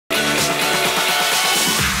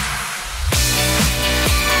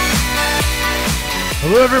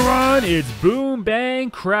Hello everyone, it's Boom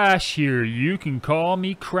Bang Crash here. You can call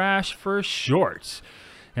me Crash for short.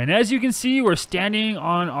 And as you can see, we're standing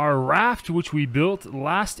on our raft, which we built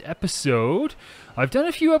last episode. I've done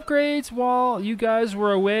a few upgrades while you guys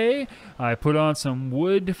were away. I put on some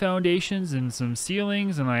wood foundations and some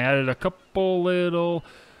ceilings, and I added a couple little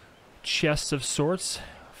chests of sorts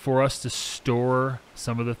for us to store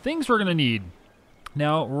some of the things we're gonna need.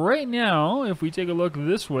 Now, right now, if we take a look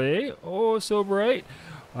this way, oh so bright,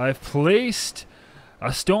 I've placed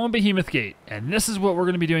a stone behemoth gate, and this is what we're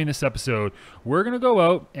going to be doing this episode. We're going to go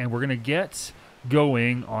out and we're going to get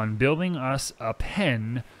going on building us a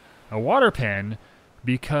pen, a water pen,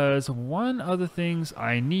 because one of the things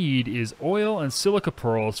I need is oil and silica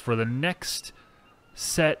pearls for the next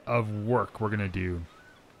set of work we're going to do.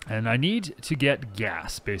 And I need to get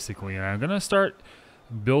gas, basically, and I'm going to start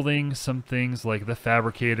building some things like the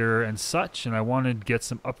fabricator and such, and I want to get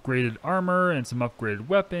some upgraded armor and some upgraded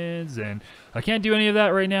weapons, and I can't do any of that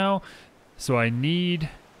right now, so I need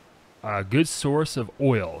a good source of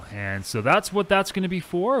oil, and so that's what that's going to be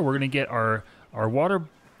for. We're going to get our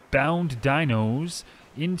water-bound dinos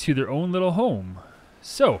into their own little home.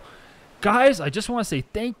 So, guys, I just want to say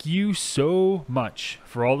thank you so much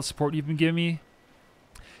for all the support you've been giving me.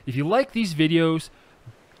 If you like these videos,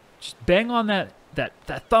 just bang on that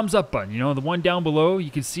thumbs up button, you know, the one down below.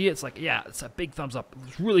 You can see it. It's like, yeah, it's a big thumbs up.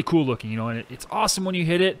 It's really cool looking, you know, and it's awesome when you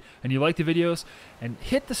hit it and you like the videos. And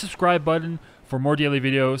hit the subscribe button for more daily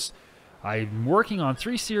videos. I'm working on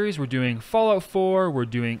 3 series. We're doing Fallout 4, we're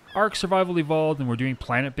doing ARK Survival Evolved, and we're doing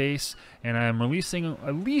Planet Base. And I'm releasing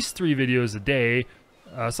at least 3 videos a day,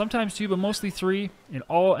 sometimes 2, but mostly 3 in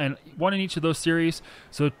all, and 1 in each of those series.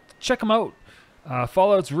 So check them out.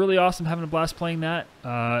 Fallout's really awesome, having a blast playing that.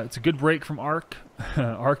 It's a good break from ARK.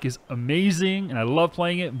 ARK is amazing, and I love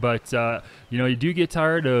playing it, but you know, you do get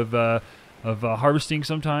tired of harvesting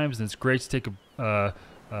sometimes, and it's great to take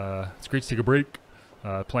a break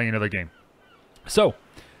playing another game. So,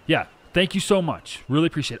 yeah, thank you so much. Really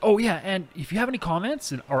appreciate it. Oh yeah, and if you have any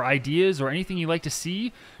comments or ideas or anything you'd like to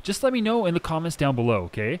see, just let me know in the comments down below,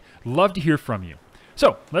 okay? Love to hear from you.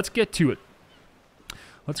 So, let's get to it.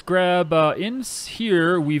 Let's grab, in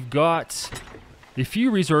here, we've got a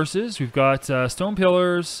few resources. We've got stone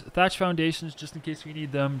pillars, thatch foundations, just in case we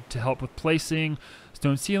need them to help with placing,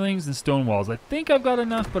 stone ceilings, and stone walls. I think I've got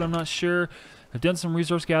enough, but I'm not sure. I've done some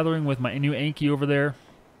resource gathering with my new Anki over there.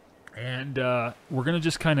 And we're going to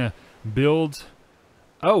just kind of build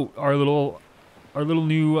out our little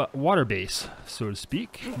new water base, so to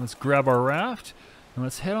speak. Let's grab our raft, and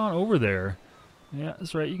let's head on over there. Yeah,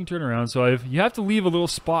 that's right. You can turn around. So you have to leave a little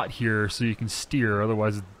spot here so you can steer.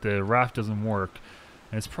 Otherwise, the raft doesn't work.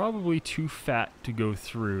 And it's probably too fat to go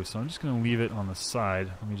through. So I'm just going to leave it on the side.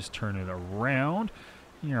 Let me just turn it around.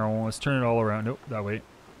 You know, let's turn it all around. Nope, that way.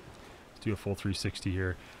 Let's do a full 360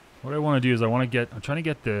 here. What I want to do is I'm trying to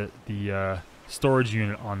get the storage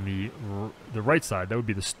unit on the right side. That would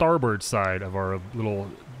be the starboard side of our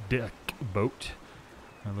little deck boat,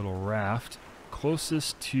 our little raft,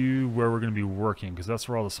 closest to where we're going to be working, because that's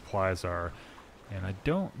where all the supplies are. And I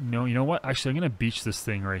don't know, you know what, actually I'm going to beach this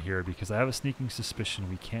thing right here, because I have a sneaking suspicion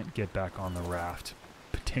we can't get back on the raft,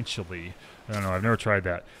 potentially. I don't know, I've never tried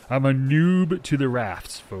that. I'm a noob to the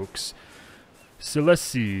rafts, folks. So let's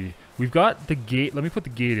see, we've got the gate. Let me put the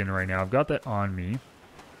gate in right now. I've got that on me.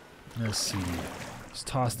 Let's see, let's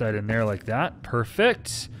toss that in there like that.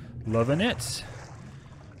 Perfect, loving it.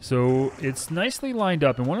 So it's nicely lined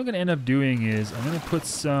up, and what I'm going to end up doing is I'm going to put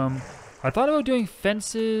some, I thought about doing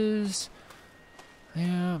fences,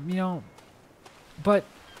 yeah, you know, but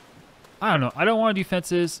I don't know. I don't want to do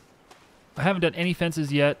fences. I haven't done any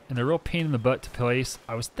fences yet, and they're a real pain in the butt to place.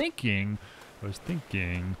 I was thinking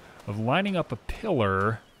of lining up a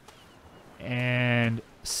pillar and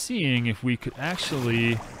seeing if we could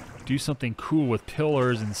actually do something cool with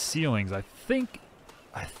pillars and ceilings. I think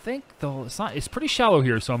though it's pretty shallow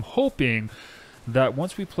here, so I'm hoping that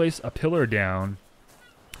once we place a pillar down,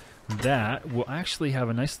 that we'll actually have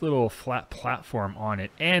a nice little flat platform on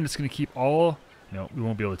it, and it's going to keep all, no, we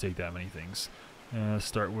won't be able to take that many things. Let's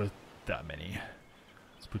start with that many.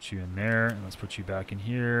 Let's put you in there, and let's put you back in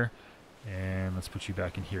here, and let's put you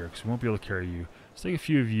back in here, because we won't be able to carry you. Let's take a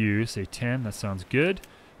few of you, say 10, that sounds good.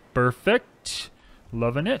 Perfect,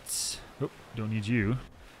 loving it. Oh, don't need you.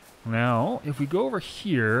 Now, if we go over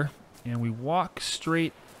here and we walk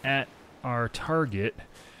straight at our target,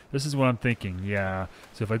 this is what I'm thinking, yeah.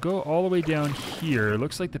 So if I go all the way down here, it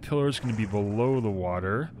looks like the pillar is going to be below the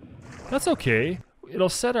water. That's okay. It'll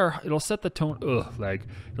set the tone,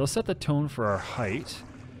 it'll set the tone for our height.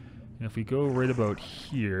 And if we go right about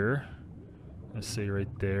here, Let's say right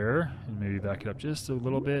there, and maybe back it up just a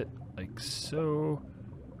little bit, like so.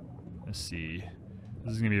 Let's see.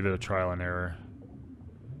 This is gonna be a bit of trial and error,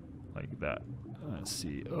 like that. Let's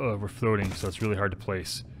see. Oh, we're floating, so it's really hard to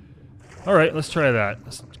place. All right, let's try that.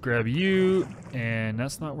 Let's grab you, and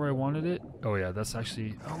that's not where I wanted it. Oh yeah, that's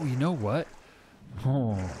actually. Oh, you know what?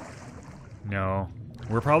 Oh, no.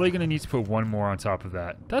 We're probably gonna need to put one more on top of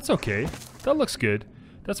that. That's okay. That looks good.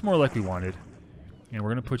 That's more like we wanted. And we're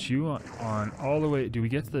gonna put you on all the way. Do we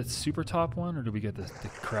get the super top one, or do we get the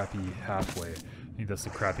crappy halfway? I think that's the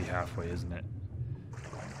crappy halfway, isn't it?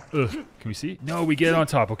 Ugh. Can we see? No, we get it on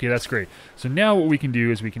top. Okay, that's great. So now what we can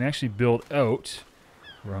do is we can actually build out.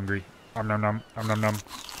 We're hungry. Om nom nom. Om nom nom.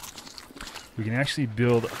 We can actually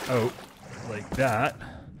build out like that,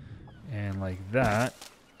 and like that,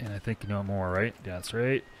 and I think no more, right? That's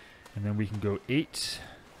right. And then we can go 8.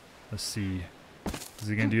 Let's see. Is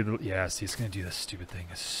he gonna do the? Yeah, see, it's gonna do this stupid thing.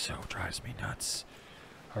 It so drives me nuts.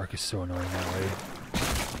 ARK is so annoying that way.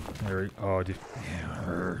 There we, oh, dude,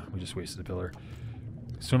 yeah, we just wasted a pillar.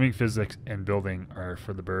 Swimming, physics, and building are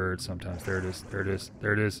for the birds sometimes. There it is. There it is.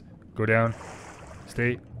 There it is. Go down.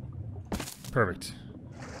 Stay. Perfect.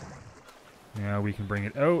 Now we can bring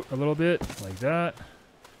it out a little bit, like that,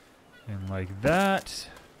 and like that,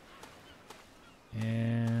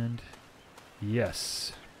 and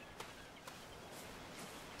yes.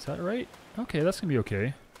 Is that right? Okay, that's gonna be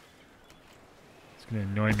okay. It's gonna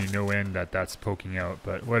annoy me no end that that's poking out,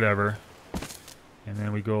 but whatever. And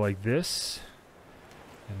then we go like this,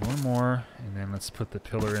 and one more, and then let's put the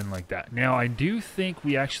pillar in like that. Now I do think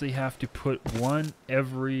we actually have to put one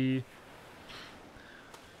every,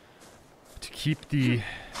 to keep the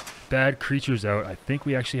bad creatures out. I think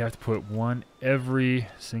we actually have to put one every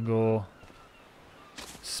single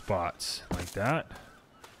spot, like that.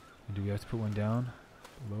 And do we have to put one down?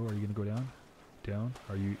 Low, are you gonna go down? Down?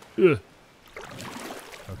 Are you? Ugh.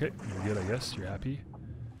 Okay, you're good, I guess. You're happy.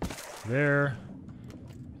 There.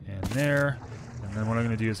 And there. And then what I'm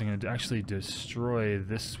gonna do is I'm gonna actually destroy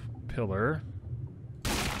this pillar.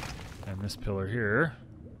 And this pillar here.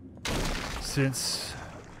 Since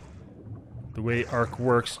the way ARK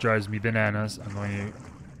works drives me bananas, I'm going to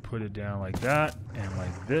put it down like that and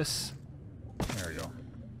like this. There we go.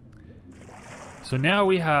 So now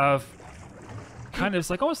we have kind of, it's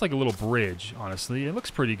like almost like a little bridge, honestly. It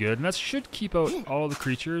looks pretty good, and that should keep out all the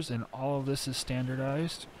creatures, and all of this is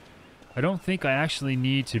standardized. I don't think I actually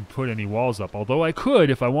need to put any walls up, although I could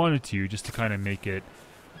if I wanted to, just to kind of make it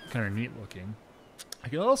kind of neat looking. I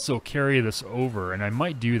could also carry this over, and I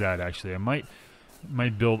might do that actually. I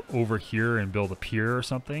might build over here and build a pier or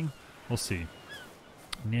something. We'll see.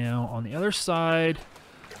 Now on the other side,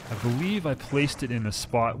 I believe I placed it in a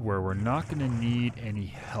spot where we're not going to need any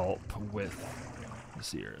help with. Let's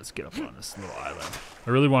see here. Let's get up on this little island. I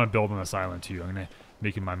really want to build on this island too. I'm going to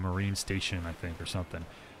make it my marine station, I think, or something.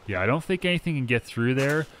 Yeah, I don't think anything can get through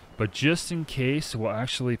there, but just in case, we'll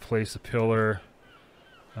actually place a pillar.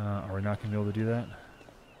 Are we not going to be able to do that?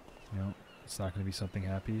 No, it's not going to be something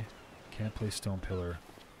happy. Can't place stone pillar.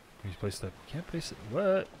 Can you place that? Can't place it.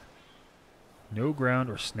 What? No ground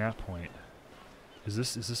or snap point. Is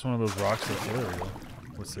this one of those rocks? That, oh, there we go.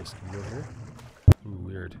 What's this? Can we go here? Ooh,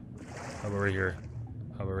 weird. How about right here?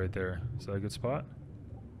 How about right there? Is that a good spot?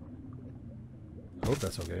 I hope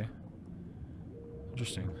that's okay.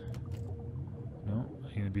 Interesting. No,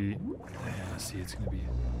 it's gonna be. Yeah, see, it's gonna be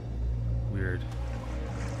weird.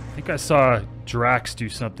 I think I saw Drax do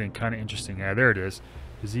something kind of interesting. Yeah, there it is.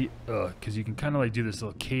 Is he? Because you can kind of like do this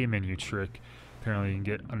little K menu trick. Apparently, you can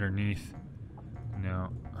get underneath. No,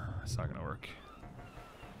 it's not gonna work.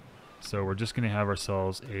 So we're just gonna have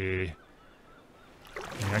ourselves a.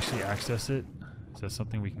 Can we actually access it? Is that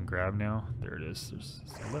something we can grab now? There it is. There's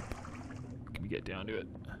a lip. Can we get down to it?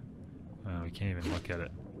 We can't even look at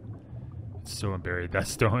it. It's so buried. That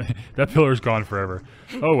stone, that pillar's gone forever.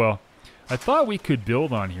 Oh well. I thought we could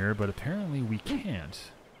build on here, but apparently we can't.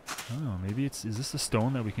 Oh, maybe it's. Is this a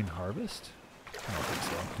stone that we can harvest? I don't think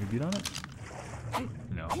so. Can we beat on it?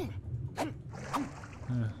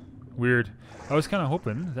 No. Weird. I was kind of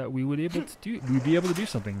hoping that we would be able to do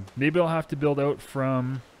something. Maybe I'll have to build out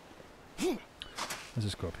from. Let's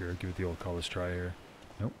just go up here. Give it the old college try here.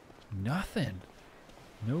 Nope. Nothing.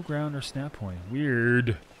 No ground or snap point.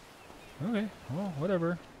 Weird. Okay. Well,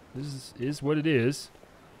 whatever. This is what it is.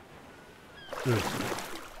 Ugh.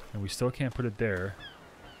 And we still can't put it there.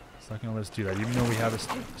 It's not going to let us do that, even though we have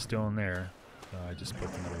a stone there. I just put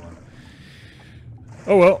another one.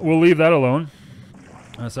 Oh well, we'll leave that alone.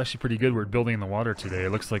 It's actually pretty good. We're building in the water today.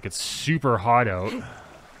 It looks like it's super hot out.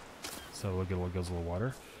 So we'll get a little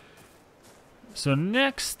water. So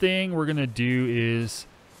next thing we're going to do is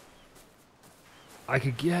I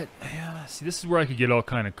could get, yeah, see, this is where I could get all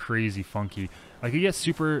kind of crazy funky. I could get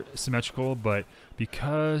super symmetrical, but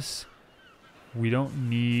because we don't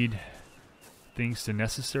need things to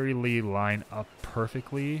necessarily line up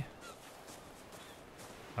perfectly,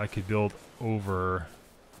 I could build over.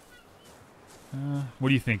 What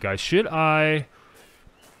do you think, guys? Should I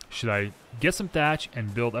get some thatch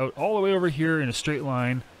and build out all the way over here in a straight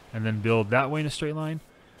line and then build that way in a straight line?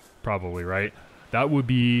 Probably, right? That would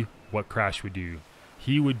be what Crash would do.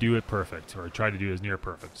 He would do it perfect, or try to do it as near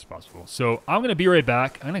perfect as possible. So I'm going to be right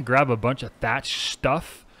back. I'm going to grab a bunch of thatch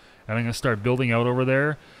stuff, and I'm going to start building out over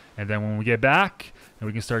there. And then when we get back, and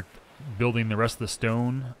we can start building the rest of the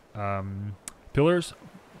stone pillars,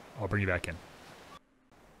 I'll bring you back in.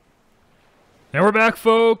 And we're back,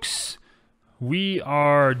 folks. We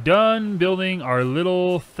are done building our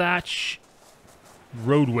little thatch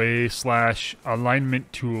roadway /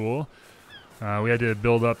 alignment tool. We had to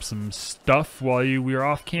build up some stuff while we were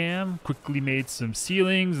off cam. Quickly made some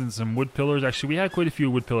ceilings and some wood pillars. Actually, we had quite a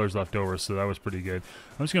few wood pillars left over, so that was pretty good.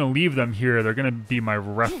 I'm just going to leave them here. They're going to be my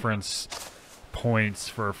reference points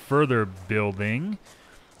for further building.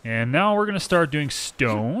 And now we're going to start doing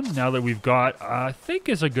stone. Now that we've got, I think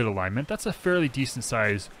is a good alignment. That's a fairly decent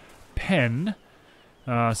size pen.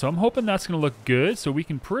 So I'm hoping that's going to look good. So we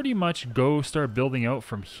can pretty much go start building out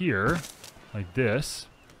from here like this.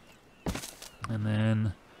 And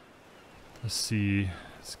then, let's see,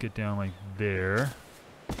 let's get down like there,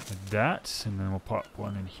 like that, and then we'll pop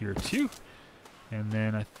one in here too. And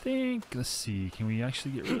then I think, let's see, can we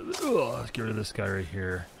actually get rid of this? Oh, let's get rid of this guy right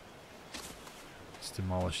here. Let's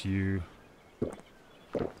demolish you.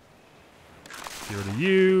 Get rid of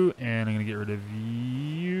you, and I'm going to get rid of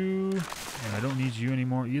you. And I don't need you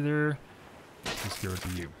anymore either. Let's get rid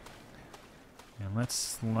of you. And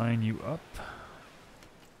let's line you up.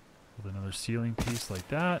 With another ceiling piece like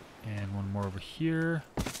that, and one more over here.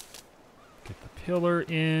 Get the pillar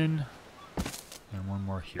in, and one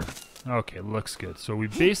more here. Okay, looks good. So we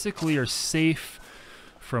basically are safe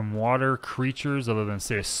from water creatures, other than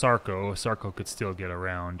say a Sarco. A Sarco could still get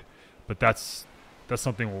around, but that's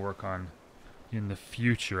something we'll work on in the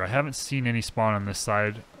future. I haven't seen any spawn on this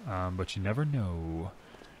side, but you never know.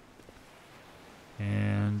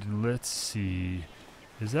 And let's see.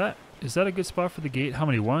 Is that a good spot for the gate? How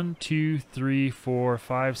many? 1, 2, 3, 4,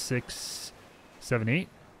 5, 6, 7, 8.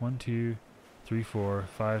 1, 2, 3, 4,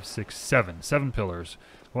 5, 6, 7. 7 pillars.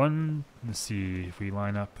 Let's see if we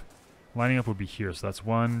line up. Lining up would be here. So that's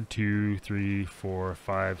 1, 2, 3, 4,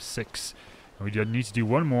 5, 6. And we need to do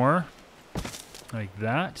one more. Like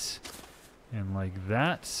that. And like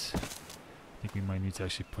that. I think we might need to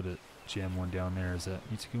actually jam one down there. Does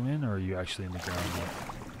that need to go in, or are you actually in the ground yet?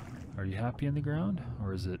 Are you happy in the ground?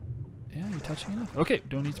 Or is it... Yeah, you're touching enough. Okay,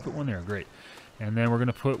 don't need to put one there. Great. And then we're going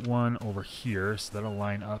to put one over here, so that'll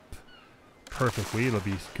line up perfectly. It'll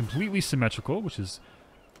be completely symmetrical, which is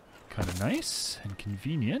kind of nice and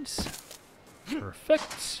convenient.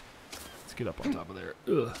 Perfect. Let's get up on top of there.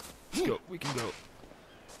 Ugh. Let's go. We can go.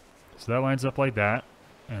 So that lines up like that.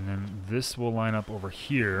 And then this will line up over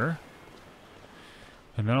here.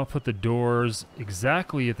 And then I'll put the doors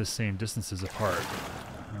exactly at the same distances apart.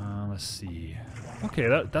 Let's see. Okay,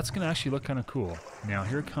 that's going to actually look kind of cool. Now,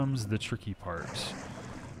 here comes the tricky part.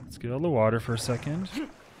 Let's get out of the water for a second.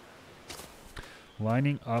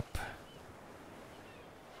 Lining up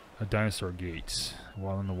a dinosaur gate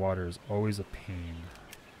while in the water is always a pain.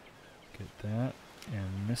 Get that.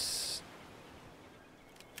 And this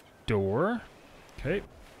door. Okay.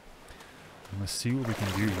 And let's see what we can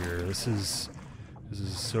do here. This is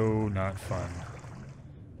so not fun.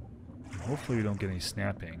 Hopefully we don't get any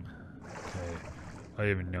snapping. Okay. I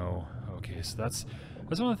don't even know. Okay, so that's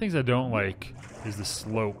one of the things I don't like is the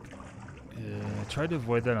slope. I tried to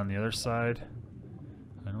avoid that on the other side.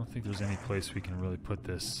 I don't think there's any place we can really put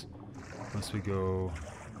this unless we go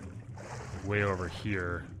way over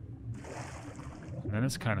here. And then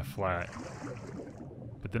it's kind of flat.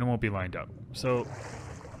 But then it won't be lined up. So,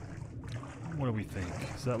 what do we think?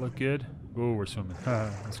 Does that look good? Oh, we're swimming.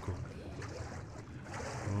 That's cool.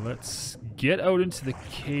 Let's get out into the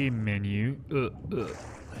K menu.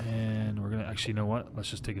 And we're going to actually, you know what? Let's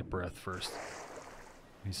just take a breath first.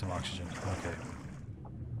 Need some oxygen. Okay.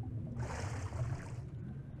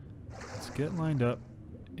 Let's get lined up.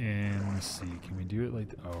 And let's see. Can we do it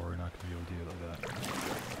like... Oh, we're not going to be able to do it like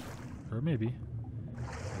that. Or maybe.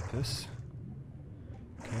 Like this.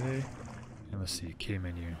 Okay. And let's see. K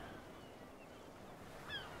menu.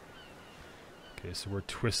 Okay, so we're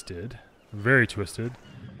twisted. Very twisted.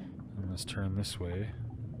 And let's turn this way.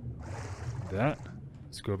 Like that.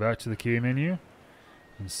 Let's go back to the K menu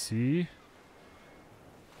and see.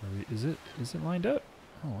 Is it lined up?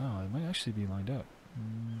 Oh wow, it might actually be lined up.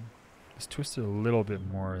 Let's twist it a little bit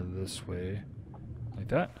more this way, like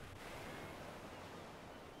that.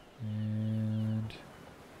 And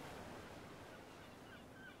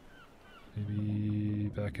maybe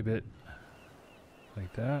back a bit,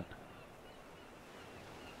 like that.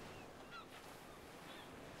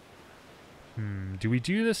 Do we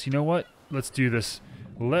do this? You know what? Let's do this.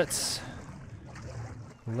 Let's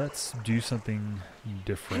do something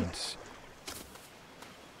different.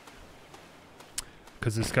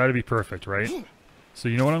 Because it's got to be perfect, right? So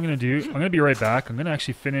you know what I'm going to do? I'm going to be right back. I'm going to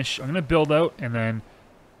actually finish. I'm going to build out and then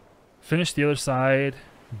finish the other side,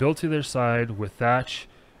 build to the other side with thatch,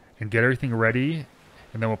 and get everything ready.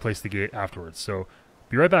 And then we'll place the gate afterwards. So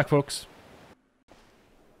be right back, folks.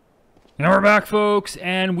 Now we're back, folks,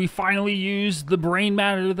 and we finally used the brain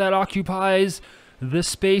matter that occupies the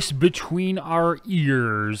space between our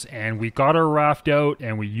ears, and we got our raft out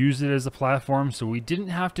and we used it as a platform so we didn't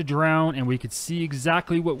have to drown and we could see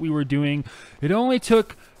exactly what we were doing. It only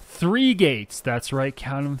took 3 gates, that's right,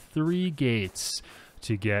 count them, 3 gates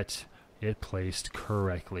to get it placed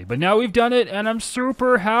correctly. But now we've done it and I'm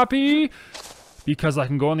super happy because I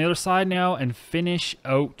can go on the other side now and finish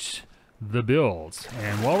out the build.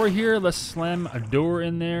 And while we're here, let's slam a door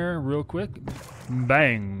in there real quick.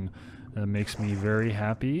 Bang. That makes me very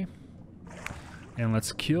happy. And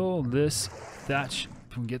let's kill this thatch.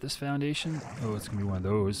 Can we get this foundation? Oh, it's gonna be one of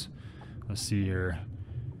those. Let's see here.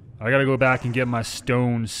 I gotta go back and get my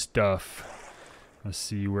stone stuff. Let's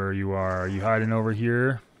see where you are. Are you hiding over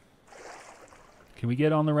here? Can we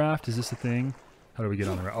get on the raft? Is this a thing? How do we get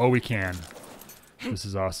on the raft? Oh, we can. This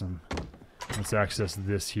is awesome. Let's access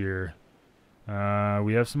this here.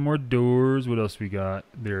 We have some more doors. What else we got?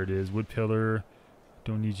 There it is. Wood pillar.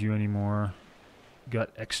 Don't need you anymore. Got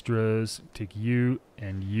extras. Take you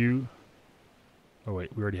and you. Oh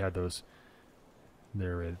wait, we already had those.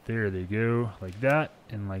 There, right there they go. Like that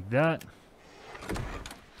and like that.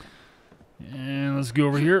 And let's go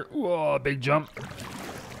over here. Whoa, big jump.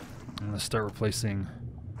 And let's start replacing.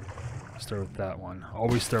 Start with that one.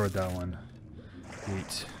 Always start with that one.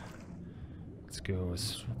 8. Let's go.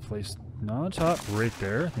 Let's replace. Not on top, right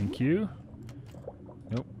there. Thank you.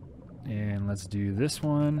 Nope. And let's do this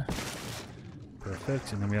one.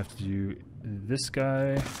 Perfect. And then we have to do this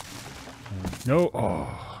guy. And no.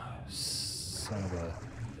 Oh, son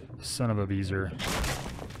of a beezer.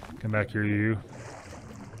 Come back here, you.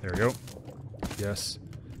 There we go. Yes.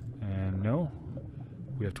 And no.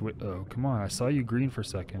 We have to wait. Oh, come on. I saw you green for a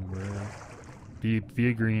second. Where? Be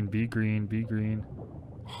a green. Be green. Be green.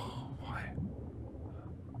 Why?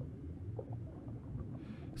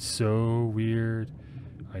 So weird.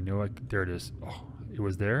 I know. There it is. Oh, it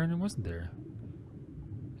was there and it wasn't there.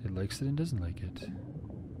 It likes it and doesn't like it.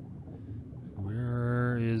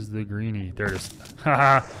 Where is the greenie? There it is.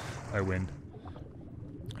 Haha! I win.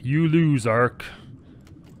 You lose, ARK.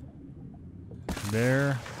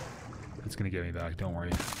 There. It's gonna get me back. Don't worry.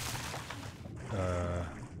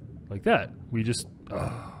 Like that. We just.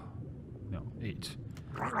 No. 8.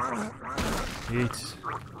 8. Let's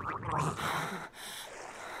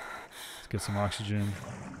get some oxygen.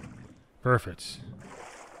 Perfect.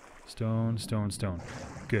 Stone, stone, stone.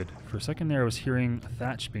 Good. For a second there, I was hearing a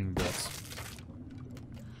thatch being built.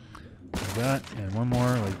 Like that, and one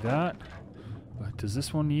more like that. But does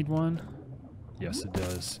this one need one? Yes, it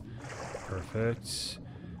does. Perfect.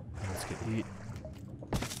 And let's get 8.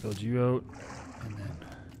 Build you out, and then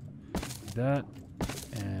that,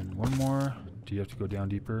 and one more. Do you have to go down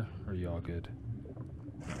deeper, or are you all good?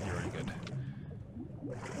 No, you're already good.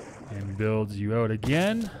 And builds you out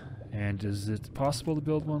again. And is it possible to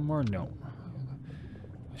build one more? No.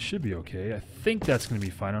 It should be okay. I think that's going to be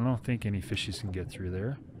fine. I don't think any fishies can get through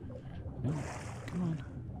there. No. Come on.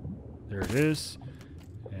 There it is.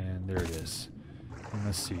 And there it is. And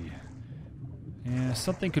let's see. Yeah,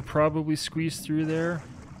 something could probably squeeze through there.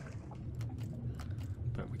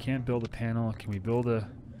 But we can't build a panel. Can we build a...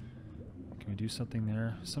 Can we do something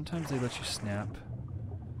there? Sometimes they let you snap.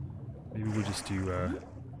 Maybe we'll just do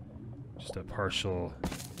just a partial...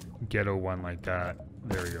 ghetto one like that.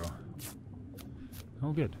 There we go.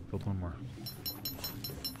 Oh, good. Build one more.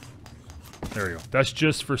 There we go. That's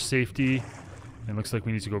just for safety. It looks like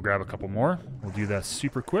we need to go grab a couple more. We'll do that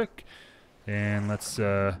super quick. And let's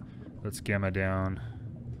gamma down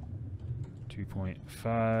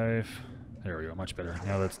 2.5. There we go. Much better.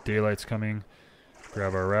 Now that's daylight's coming.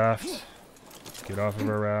 Grab our raft. Get off of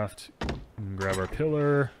our raft. And grab our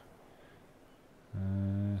pillar.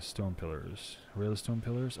 Stone pillars. Where are the stone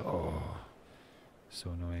pillars? Oh, so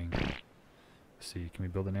annoying. Let's see, can we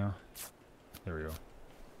build it now? There we go.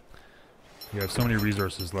 We have so many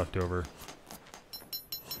resources left over.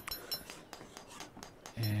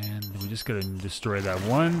 And we just gotta destroy that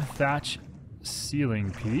one thatch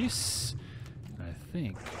ceiling piece. And I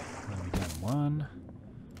think we'll be done. 1,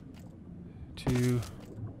 2,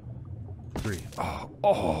 3.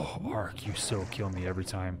 Oh, ARK, you so kill me every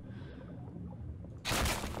time.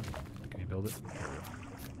 Can you build it?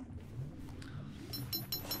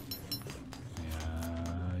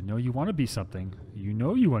 Yeah, I know you want to be something. You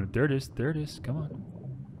know you want it. There it is. There it is. Come on.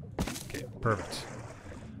 Okay, perfect.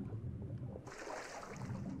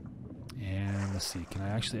 And let's see. Can I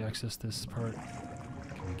actually access this part?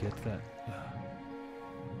 Can we get that?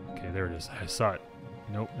 Okay, there it is. I saw it.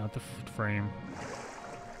 Nope, not the frame.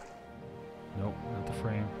 Nope, not the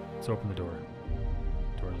frame. Let's open the door.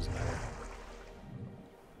 Door doesn't matter.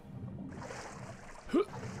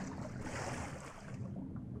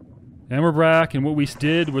 And we're back, and what we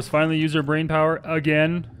did was finally use our brain power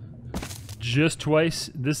again. Just twice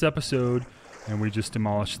this episode, and we just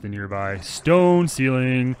demolished the nearby stone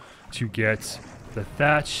ceiling to get the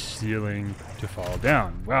thatch ceiling to fall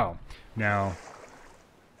down. Wow. Now,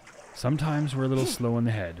 sometimes we're a little slow in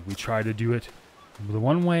the head. We try to do it the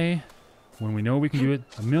one way when we know we can do it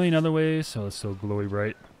a million other ways, so it's so glowy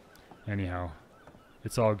bright. Anyhow,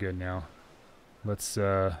 it's all good now. Let's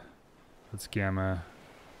gamma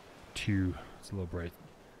 2. It's a little bright.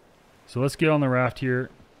 So let's get on the raft here.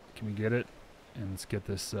 Can we get it? And let's get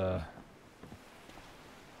this. Did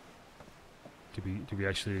we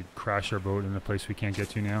actually crash our boat in a place we can't get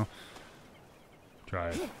to now? Try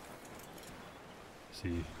it.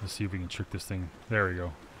 See, let's see if we can trick this thing. There we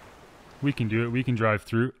go. We can do it. We can drive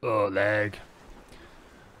through. Oh, lag.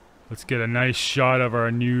 Let's get a nice shot of our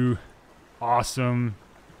new awesome.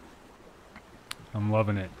 I'm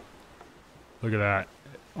loving it. Look at that.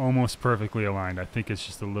 Almost perfectly aligned. I think it's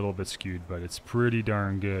just a little bit skewed, but it's pretty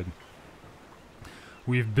darn good.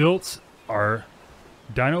 We've built our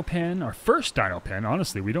dino pen, our first dino pen.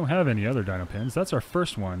 Honestly, we don't have any other dino pens. That's our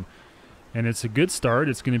first one, and it's a good start.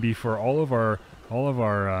 It's going to be for all of our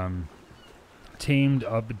tamed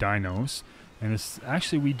up dinos, and it's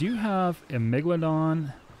actually, we do have a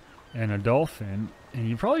megalodon and a dolphin, and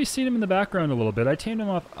you've probably seen them in the background a little bit. I tamed them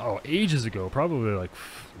up ages ago, probably like,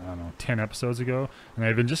 I don't know, 10 episodes ago, and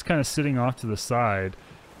I've been just kind of sitting off to the side,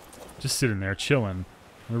 just sitting there chilling.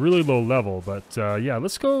 They're really low level, but yeah,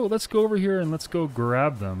 let's go over here and let's go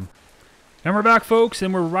grab them. And we're back, folks,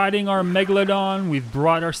 and we're riding our megalodon. We've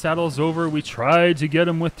brought our saddles over. We tried to get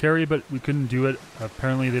them with Terry, but we couldn't do it.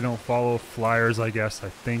 Apparently they don't follow flyers, I guess, I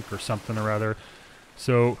think, or something or other.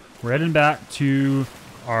 So we're heading back to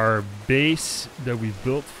our base that we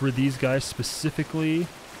built for these guys specifically.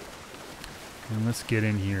 And let's get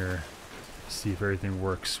in here, see if everything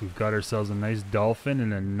works. We've got ourselves a nice dolphin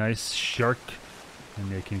and a nice shark,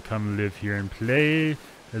 and they can come live here and play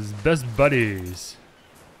as best buddies.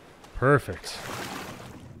 Perfect.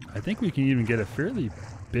 I think we can even get a fairly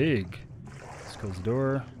big. Let's close the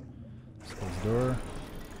door. Let's close the door.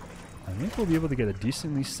 I think we'll be able to get a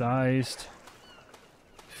decently sized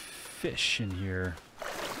fish in here.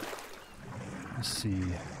 Let's see.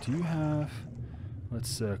 Do you have?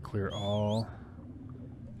 Let's clear all.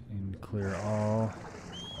 And clear all.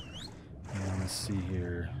 And let's see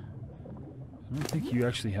here. I don't think you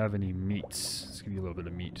actually have any meats. Let's give you a little bit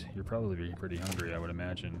of meat. You're probably pretty hungry, I would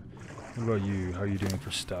imagine. What about you? How are you doing for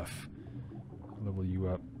stuff? Level you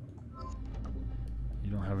up.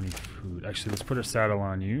 You don't have any food. Actually, let's put a saddle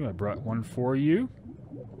on you. I brought one for you.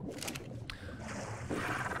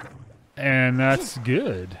 And that's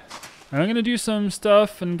good. I'm going to do some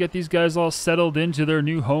stuff and get these guys all settled into their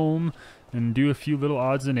new home and do a few little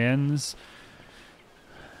odds and ends.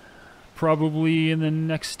 Probably in the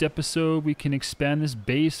next episode we can expand this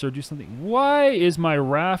base or do something. Why is my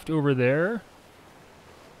raft over there?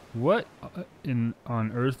 What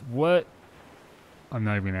on earth? What? I'm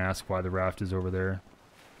not even going to ask why the raft is over there.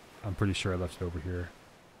 I'm pretty sure I left it over here.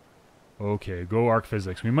 Okay, go ARK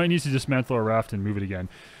physics. We might need to dismantle our raft and move it again.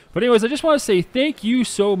 But anyways, I just want to say thank you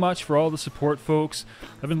so much for all the support, folks.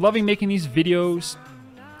 I've been loving making these videos.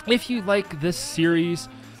 If you like this series,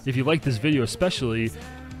 if you like this video especially,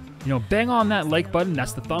 you know, bang on that like button.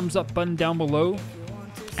 That's the thumbs up button down below.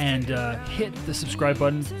 And hit the subscribe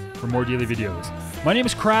button for more daily videos. My name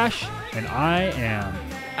is Crash, and I am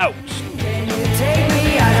out. Can you take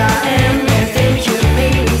me as I am and think you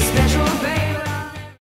made me special?